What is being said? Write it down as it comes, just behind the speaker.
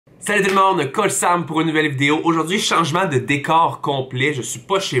Salut tout le monde, Cole Sam pour une nouvelle vidéo. Aujourd'hui, changement de décor complet. Je suis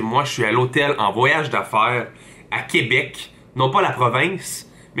pas chez moi, je suis à l'hôtel en voyage d'affaires à Québec. Non pas la province,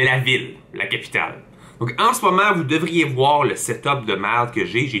 mais la ville, la capitale. Donc en ce moment, vous devriez voir le setup de merde que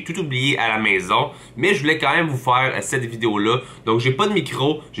j'ai. J'ai tout oublié à la maison, mais je voulais quand même vous faire cette vidéo-là. Donc j'ai pas de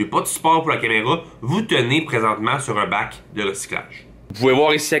micro, j'ai pas de support pour la caméra. Vous tenez présentement sur un bac de recyclage. Vous pouvez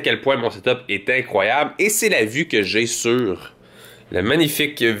voir ici à quel point mon setup est incroyable. Et c'est la vue que j'ai sur la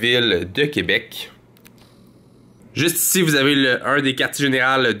magnifique ville de Québec. Juste ici, vous avez un des quartiers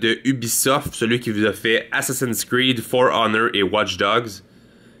généraux de Ubisoft, celui qui vous a fait Assassin's Creed, For Honor et Watch Dogs.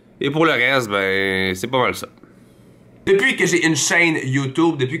 Et pour le reste, ben, c'est pas mal ça. Depuis que j'ai une chaîne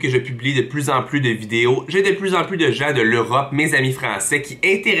YouTube, depuis que je publie de plus en plus de vidéos, j'ai de plus en plus de gens de l'Europe, mes amis français, qui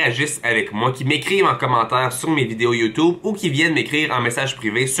interagissent avec moi, qui m'écrivent en commentaire sur mes vidéos YouTube ou qui viennent m'écrire en message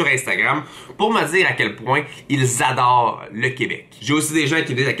privé sur Instagram pour me dire à quel point ils adorent le Québec. J'ai aussi des gens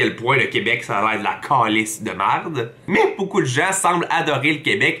qui me disent à quel point le Québec, ça a l'air de la calice de merde. Mais beaucoup de gens semblent adorer le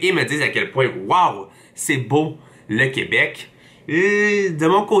Québec et me disent à quel point, waouh, c'est beau le Québec. De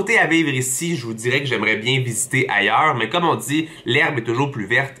mon côté à vivre ici, je vous dirais que j'aimerais bien visiter ailleurs, mais comme on dit, l'herbe est toujours plus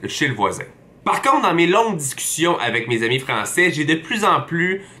verte chez le voisin. Par contre, dans mes longues discussions avec mes amis français, j'ai de plus en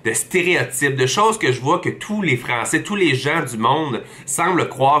plus de stéréotypes, de choses que je vois que tous les Français, tous les gens du monde semblent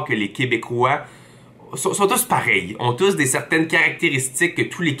croire que les Québécois sont tous pareils, ont tous des certaines caractéristiques que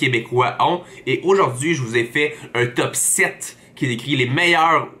tous les Québécois ont. Et aujourd'hui, je vous ai fait un top 7 qui décrit les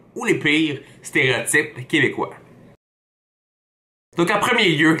meilleurs ou les pires stéréotypes québécois. Donc en premier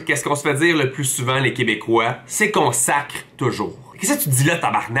lieu, qu'est-ce qu'on se fait dire le plus souvent les Québécois? C'est qu'on sacre toujours. Qu'est-ce que tu dis là,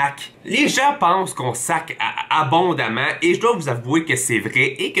 tabarnak? Les gens pensent qu'on sacre abondamment et je dois vous avouer que c'est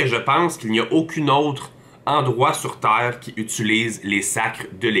vrai et que je pense qu'il n'y a aucun autre endroit sur Terre qui utilise les sacres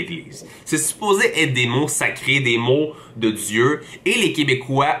de l'Église. C'est supposé être des mots sacrés, des mots de Dieu, et les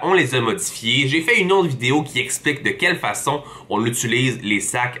Québécois, on les a modifiés. J'ai fait une autre vidéo qui explique de quelle façon on utilise les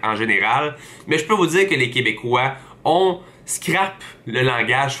sacres en général, mais je peux vous dire que les Québécois ont scrape le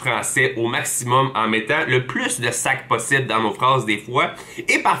langage français au maximum en mettant le plus de sacs possible dans nos phrases des fois.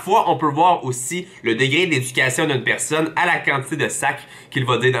 Et parfois, on peut voir aussi le degré d'éducation d'une personne à la quantité de sacs qu'il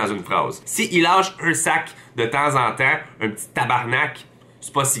va dire dans une phrase. S'il lâche un sac de temps en temps, un petit tabarnak,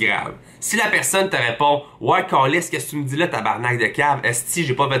 c'est pas si grave. Si la personne te répond « Ouais, Carlis, qu'est-ce que tu me dis là, tabarnak de cave? Esti,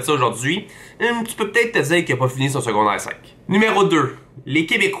 j'ai pas fait ça aujourd'hui. » Tu peux peut-être te dire qu'il a pas fini son secondaire 5. Numéro 2. Les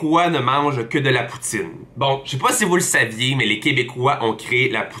Québécois ne mangent que de la poutine. Bon, je sais pas si vous le saviez, mais les Québécois ont créé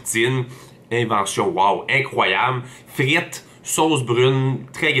la poutine. Invention, wow, incroyable. Frites, sauce brune,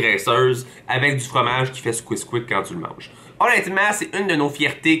 très graisseuse, avec du fromage qui fait squish-squish quand tu le manges. Honnêtement, c'est une de nos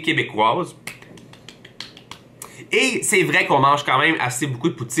fiertés québécoises. Et c'est vrai qu'on mange quand même assez beaucoup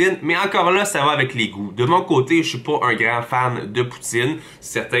de poutine, mais encore là, ça va avec les goûts. De mon côté, je suis pas un grand fan de poutine.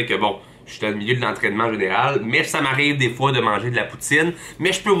 C'est certain que bon, je suis dans le milieu de l'entraînement général, mais ça m'arrive des fois de manger de la poutine.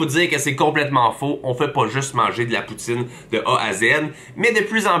 Mais je peux vous dire que c'est complètement faux. On fait pas juste manger de la poutine de A à Z, mais de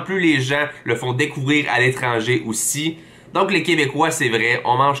plus en plus les gens le font découvrir à l'étranger aussi. Donc les Québécois, c'est vrai,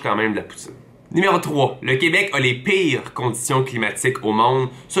 on mange quand même de la poutine. Numéro 3. Le Québec a les pires conditions climatiques au monde.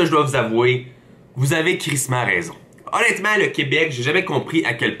 Ça, je dois vous avouer, vous avez crissement raison. Honnêtement, le Québec, j'ai jamais compris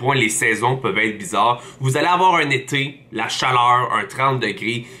à quel point les saisons peuvent être bizarres. Vous allez avoir un été, la chaleur, un 30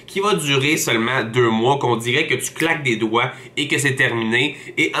 degrés, qui va durer seulement 2 mois, qu'on dirait que tu claques des doigts et que c'est terminé.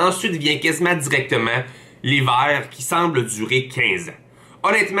 Et ensuite vient quasiment directement l'hiver qui semble durer 15 ans.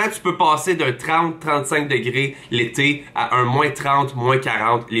 Honnêtement, tu peux passer d'un 30-35 degrés l'été à un moins 30, moins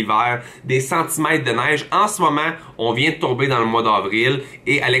 40 l'hiver, des centimètres de neige. En ce moment, on vient de tomber dans le mois d'avril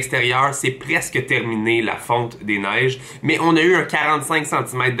et à l'extérieur, c'est presque terminé la fonte des neiges. Mais on a eu un 45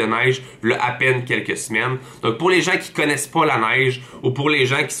 cm de neige il y a à peine quelques semaines. Donc pour les gens qui connaissent pas la neige ou pour les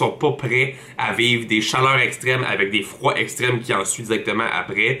gens qui sont pas prêts à vivre des chaleurs extrêmes avec des froids extrêmes qui en suivent directement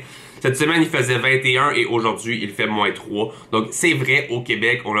après, cette semaine, il faisait 21 et aujourd'hui, il fait moins 3. Donc, c'est vrai, au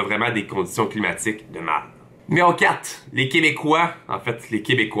Québec, on a vraiment des conditions climatiques de mal. Numéro 4. Les Québécois, en fait, les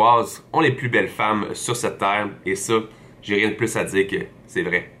Québécoises, ont les plus belles femmes sur cette terre. Et ça, j'ai rien de plus à dire que c'est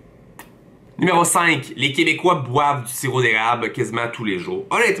vrai. Numéro 5. Les Québécois boivent du sirop d'érable quasiment tous les jours.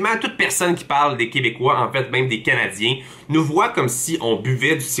 Honnêtement, toute personne qui parle des Québécois, en fait même des Canadiens, nous voit comme si on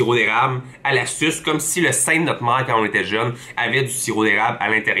buvait du sirop d'érable à la suce, comme si le sein de notre mère quand on était jeune avait du sirop d'érable à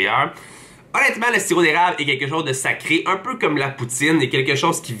l'intérieur. Honnêtement, le sirop d'érable est quelque chose de sacré, un peu comme la poutine, et quelque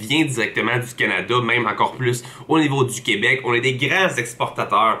chose qui vient directement du Canada, même encore plus au niveau du Québec. On est des grands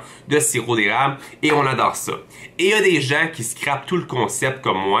exportateurs de sirop d'érable et on adore ça. Et il y a des gens qui scrapent tout le concept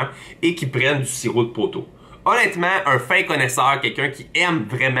comme moi et qui prennent du sirop de poteau. Honnêtement, un fin connaisseur, quelqu'un qui aime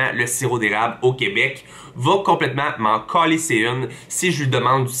vraiment le sirop d'érable au Québec, va complètement m'en calisser une si je lui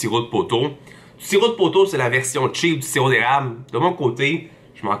demande du sirop de poteau. Du sirop de poteau, c'est la version cheap du sirop d'érable. De mon côté,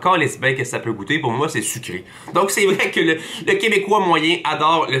 je m'en calisse bien que ça peut goûter. Pour moi, c'est sucré. Donc, c'est vrai que le Québécois moyen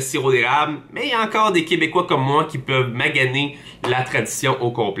adore le sirop d'érable, mais il y a encore des Québécois comme moi qui peuvent maganer la tradition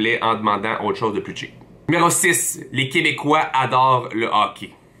au complet en demandant autre chose de plus cheap. Numéro 6. Les Québécois adorent le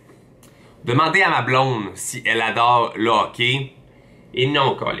hockey. Demandez à ma blonde si elle adore le hockey. Et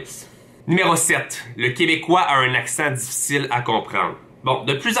non, calisse. Numéro 7. Le Québécois a un accent difficile à comprendre. Bon,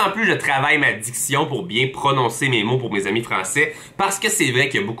 de plus en plus, je travaille ma diction pour bien prononcer mes mots pour mes amis français, parce que c'est vrai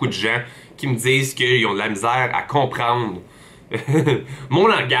qu'il y a beaucoup de gens qui me disent qu'ils ont de la misère à comprendre mon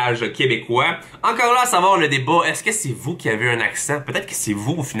langage québécois. Encore là, à savoir le débat, est-ce que c'est vous qui avez un accent? Peut-être que c'est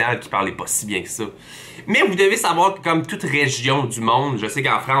vous, au final, qui parlez pas si bien que ça. Mais vous devez savoir que comme toute région du monde, je sais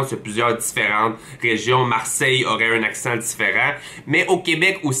qu'en France, il y a plusieurs différentes régions. Marseille aurait un accent différent. Mais au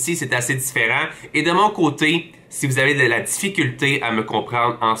Québec aussi, c'est assez différent. Et de mon côté, si vous avez de la difficulté à me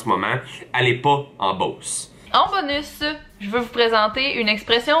comprendre en ce moment, allez pas en Beauce. En bonus, je veux vous présenter une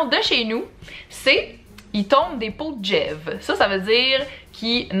expression de chez nous. C'est « il tombe des pots de gève ». Ça veut dire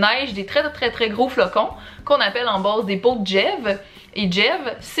qu'il neige des très gros flocons qu'on appelle en Beauce des pots de gève. Et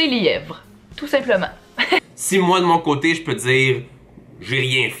gève, c'est lièvre, tout simplement. Si moi, de mon côté, je peux dire « j'ai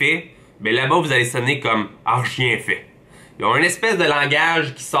rien fait », mais là-bas, vous allez sonner comme « ah, rien fait ». Il y a une espèce de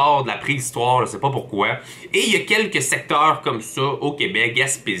langage qui sort de la préhistoire, je sais pas pourquoi. Et il y a quelques secteurs comme ça au Québec,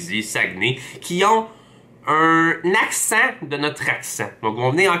 Gaspésie, Saguenay, qui ont un accent de notre accent. Donc,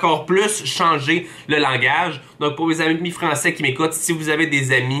 on venait encore plus changer le langage. Donc, pour mes amis français qui m'écoutent, si vous avez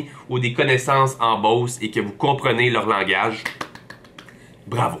des amis ou des connaissances en Beauce et que vous comprenez leur langage,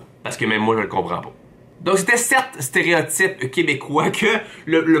 bravo. Parce que même moi, je le comprends pas. Donc, c'était 7 stéréotypes québécois que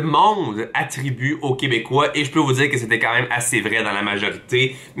le monde attribue aux Québécois et je peux vous dire que c'était quand même assez vrai dans la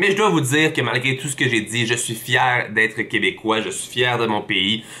majorité. Mais je dois vous dire que malgré tout ce que j'ai dit, je suis fier d'être Québécois, je suis fier de mon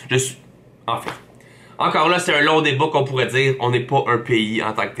pays, Enfin, encore là, c'est un long débat qu'on pourrait dire, on n'est pas un pays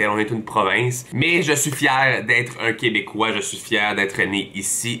en tant que tel, on est une province. Mais je suis fier d'être un Québécois, je suis fier d'être né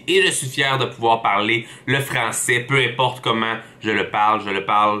ici et je suis fier de pouvoir parler le français, peu importe comment je le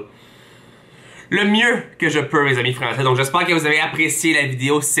parle le mieux que je peux, mes amis français. Donc, j'espère que vous avez apprécié la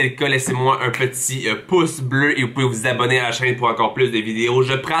vidéo. Si c'est le cas, laissez-moi un petit pouce bleu et vous pouvez vous abonner à la chaîne pour encore plus de vidéos.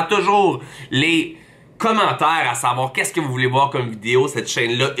 Je prends toujours les commentaires à savoir qu'est-ce que vous voulez voir comme vidéo. Cette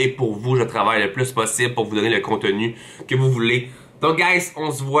chaîne-là est pour vous. Je travaille le plus possible pour vous donner le contenu que vous voulez. Donc, guys,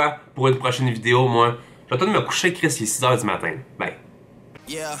 on se voit pour une prochaine vidéo. Moi, je vais attendre de me coucher, Chris, il est 6 h du matin. Bye.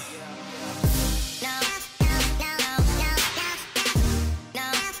 Yeah.